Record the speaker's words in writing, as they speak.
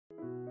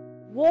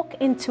Walk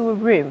into a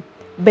room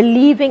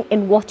believing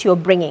in what you're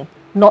bringing,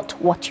 not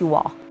what you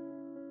are.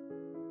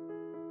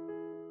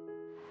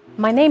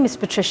 My name is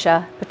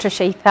Patricia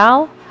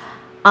Ithau.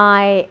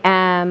 I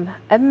am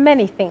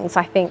many things,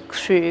 I think,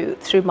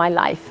 through my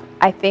life.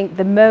 I think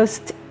the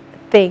most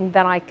thing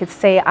that I could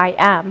say I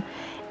am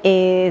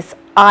is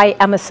I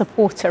am a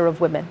supporter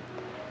of women.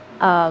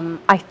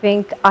 I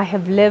think I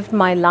have lived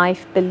my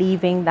life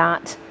believing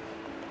that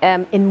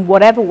in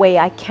whatever way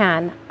I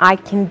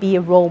can be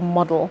a role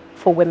model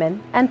for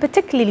women, and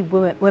particularly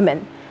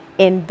women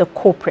in the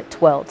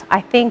corporate world.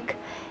 I think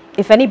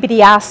if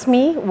anybody asks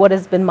me what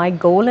has been my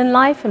goal in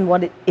life and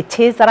what it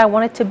is that I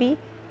want it to be,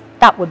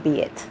 that would be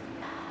it.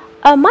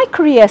 My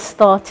career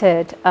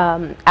started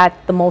at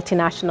the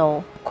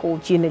multinational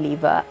called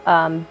Unilever,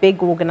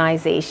 big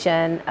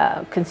organization,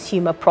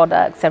 consumer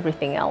products,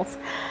 everything else.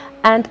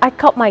 And I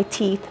cut my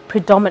teeth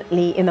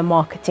predominantly in the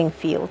marketing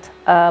field.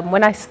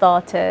 When I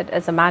started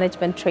as a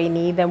management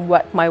trainee, then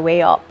worked my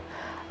way up,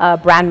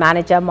 brand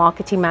manager,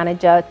 marketing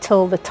manager,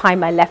 till the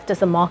time I left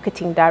as a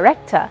marketing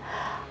director.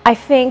 I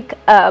think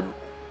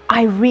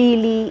I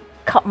really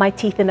cut my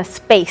teeth in a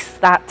space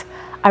that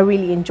I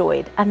really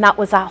enjoyed. And that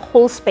was that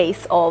whole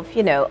space of,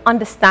 you know,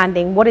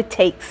 understanding what it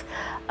takes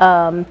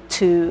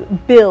to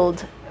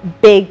build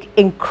big,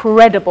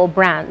 incredible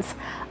brands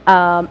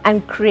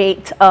and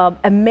create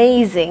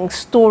amazing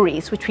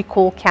stories, which we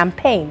call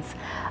campaigns,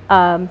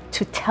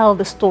 to tell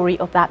the story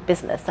of that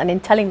business. And in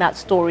telling that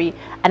story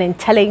and in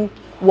telling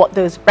what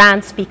those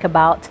brands speak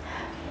about,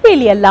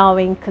 really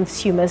allowing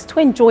consumers to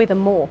enjoy them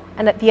more.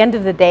 And at the end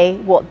of the day,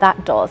 what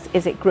that does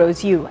is it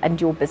grows you and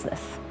your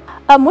business.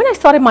 When I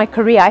started my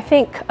career, I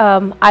think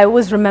I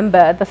always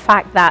remember the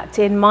fact that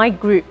in my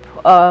group,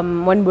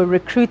 when we were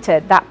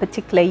recruited that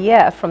particular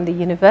year from the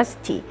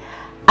university,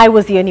 I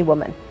was the only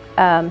woman.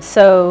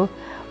 So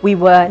we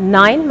were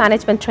 9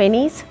 management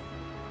trainees,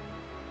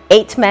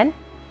 8 men,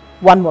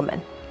 1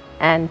 woman,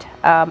 and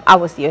I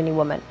was the only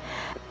woman.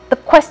 The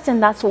question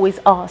that's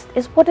always asked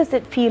is, what does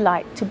it feel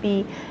like to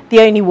be the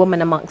only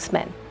woman amongst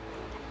men?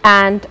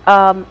 And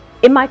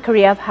in my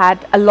career, I've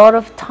had a lot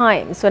of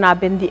times when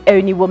I've been the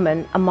only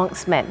woman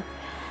amongst men.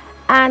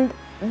 And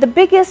the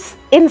biggest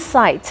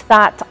insight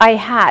that I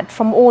had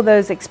from all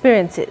those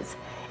experiences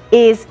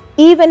is,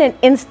 even in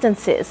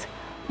instances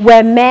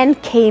where men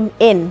came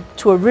in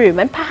to a room,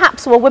 and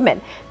perhaps were women,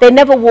 they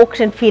never walked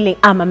in feeling,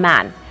 I'm a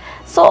man.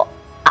 So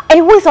I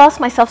always ask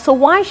myself, so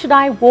why should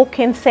I walk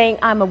in saying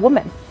I'm a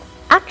woman?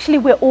 Actually,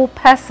 we're all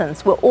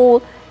persons, we're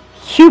all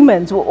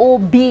humans, we're all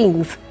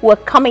beings who are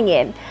coming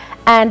in.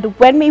 And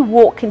when we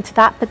walk into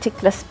that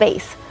particular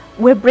space,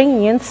 we're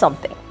bringing in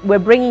something. We're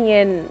bringing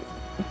in,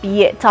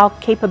 be it our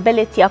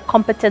capability, our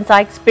competence,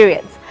 our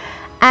experience.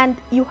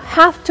 And you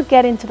have to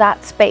get into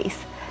that space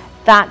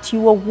that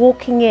you are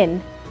walking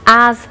in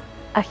as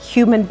a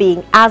human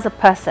being, as a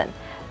person,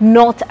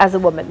 not as a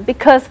woman.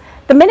 Because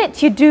the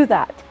minute you do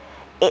that,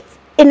 it's,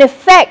 in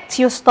effect,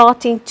 you're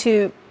starting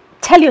to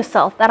tell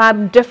yourself that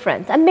I'm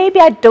different and maybe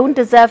I don't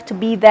deserve to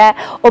be there,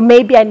 or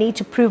maybe I need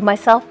to prove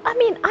myself. I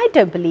mean, I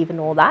don't believe in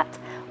all that.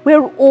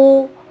 We're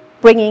all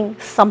bringing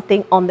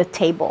something on the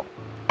table,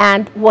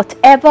 and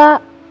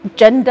whatever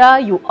gender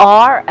you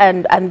are,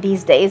 and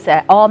these days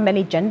there are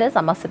many genders,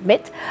 I must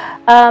admit,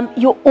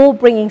 you're all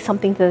bringing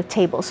something to the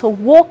table. So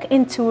walk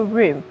into a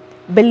room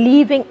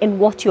believing in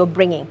what you're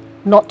bringing,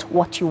 not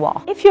what you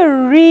are. If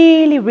you're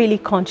really, really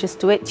conscious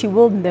to it, you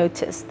will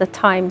notice the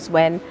times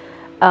when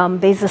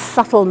there's a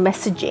subtle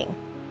messaging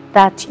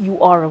that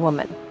you are a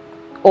woman,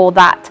 or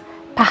that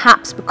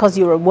perhaps because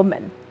you're a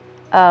woman,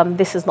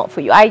 this is not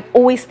for you. I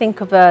always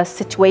think of a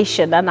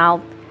situation, and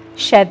I'll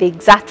share the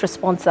exact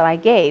response that I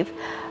gave.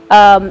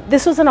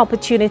 This was an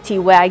opportunity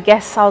where I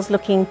guess I was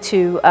looking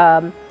to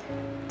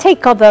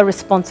take other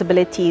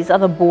responsibilities,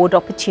 other board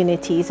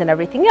opportunities and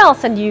everything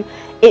else, and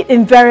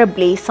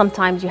invariably,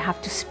 sometimes you have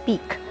to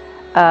speak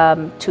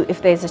to,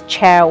 if there's a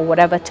chair or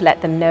whatever, to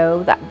let them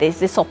know that there's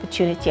this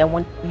opportunity, I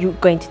want you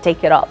going to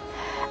take it up.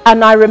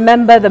 And I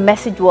remember the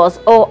message was,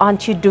 oh,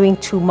 aren't you doing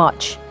too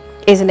much?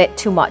 Isn't it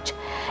too much?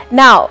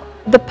 Now,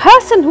 the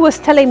person who was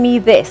telling me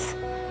this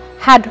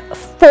had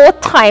 4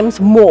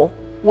 times more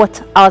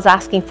what I was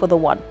asking for the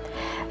one.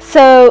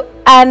 So,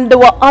 and there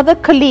were other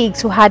colleagues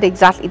who had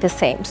exactly the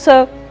same.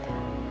 So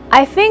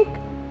I think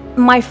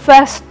my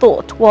first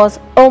thought was,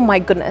 oh my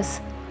goodness,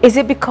 is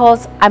it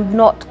because I'm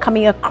not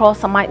coming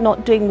across? Am I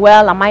not doing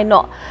well? Am I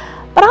not?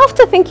 But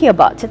after thinking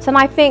about it, and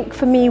I think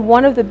for me,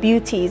 one of the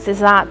beauties is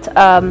that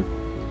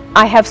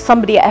I have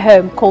somebody at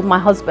home called my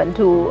husband,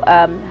 who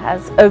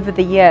has over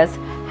the years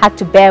had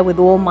to bear with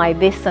all my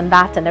this and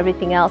that and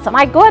everything else. And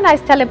I go and I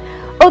tell him,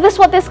 oh, this is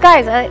what this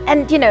guy is.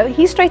 And, you know,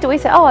 he straight away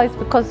said, oh, it's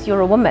because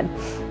you're a woman.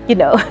 You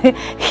know,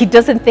 he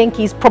doesn't think,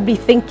 he's probably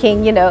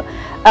thinking, you know,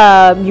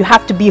 you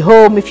have to be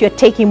home if you're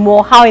taking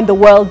more. How in the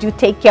world do you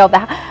take care of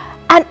that?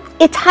 And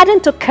it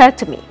hadn't occurred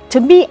to me.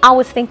 To me, I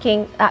was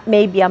thinking that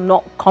maybe I'm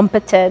not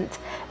competent.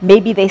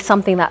 Maybe there's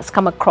something that's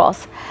come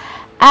across.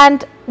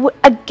 And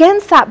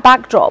against that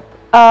backdrop,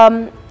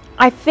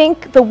 I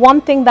think the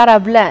one thing that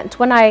I've learned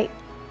when I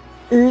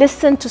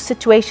listen to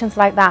situations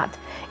like that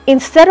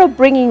instead of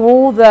bringing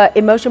all the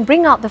emotion,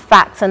 bring out the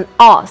facts and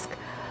ask,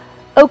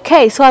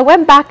 okay, so I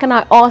went back and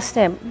I asked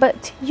him,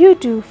 but you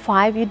do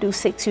 5, you do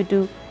 6, you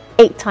do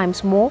 8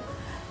 times more.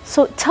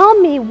 So tell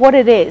me what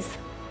it is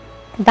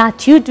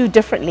that you do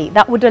differently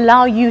that would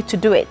allow you to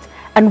do it,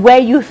 and where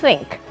you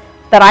think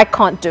that I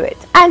can't do it.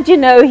 And you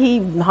know, he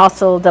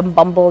hustled and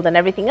bumbled and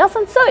everything else,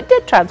 and so it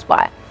did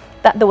transpire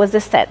that there was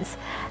this sense.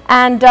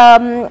 And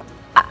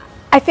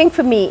I think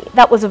for me,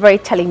 that was a very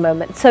telling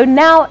moment. So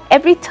now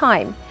every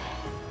time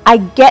I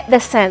get the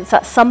sense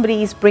that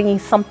somebody is bringing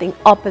something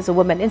up as a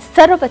woman,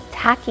 instead of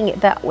attacking it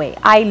that way,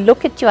 I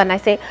look at you and I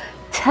say,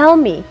 tell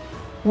me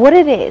what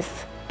it is,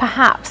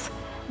 perhaps,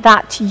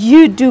 that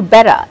you do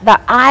better,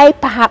 that I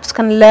perhaps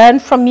can learn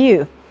from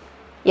you.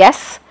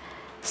 Yes?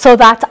 So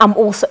that I'm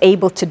also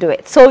able to do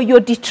it. So you're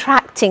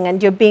detracting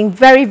and you're being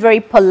very, very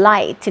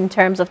polite in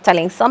terms of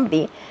telling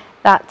somebody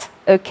that,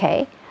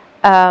 okay,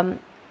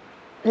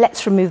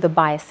 let's remove the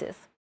biases.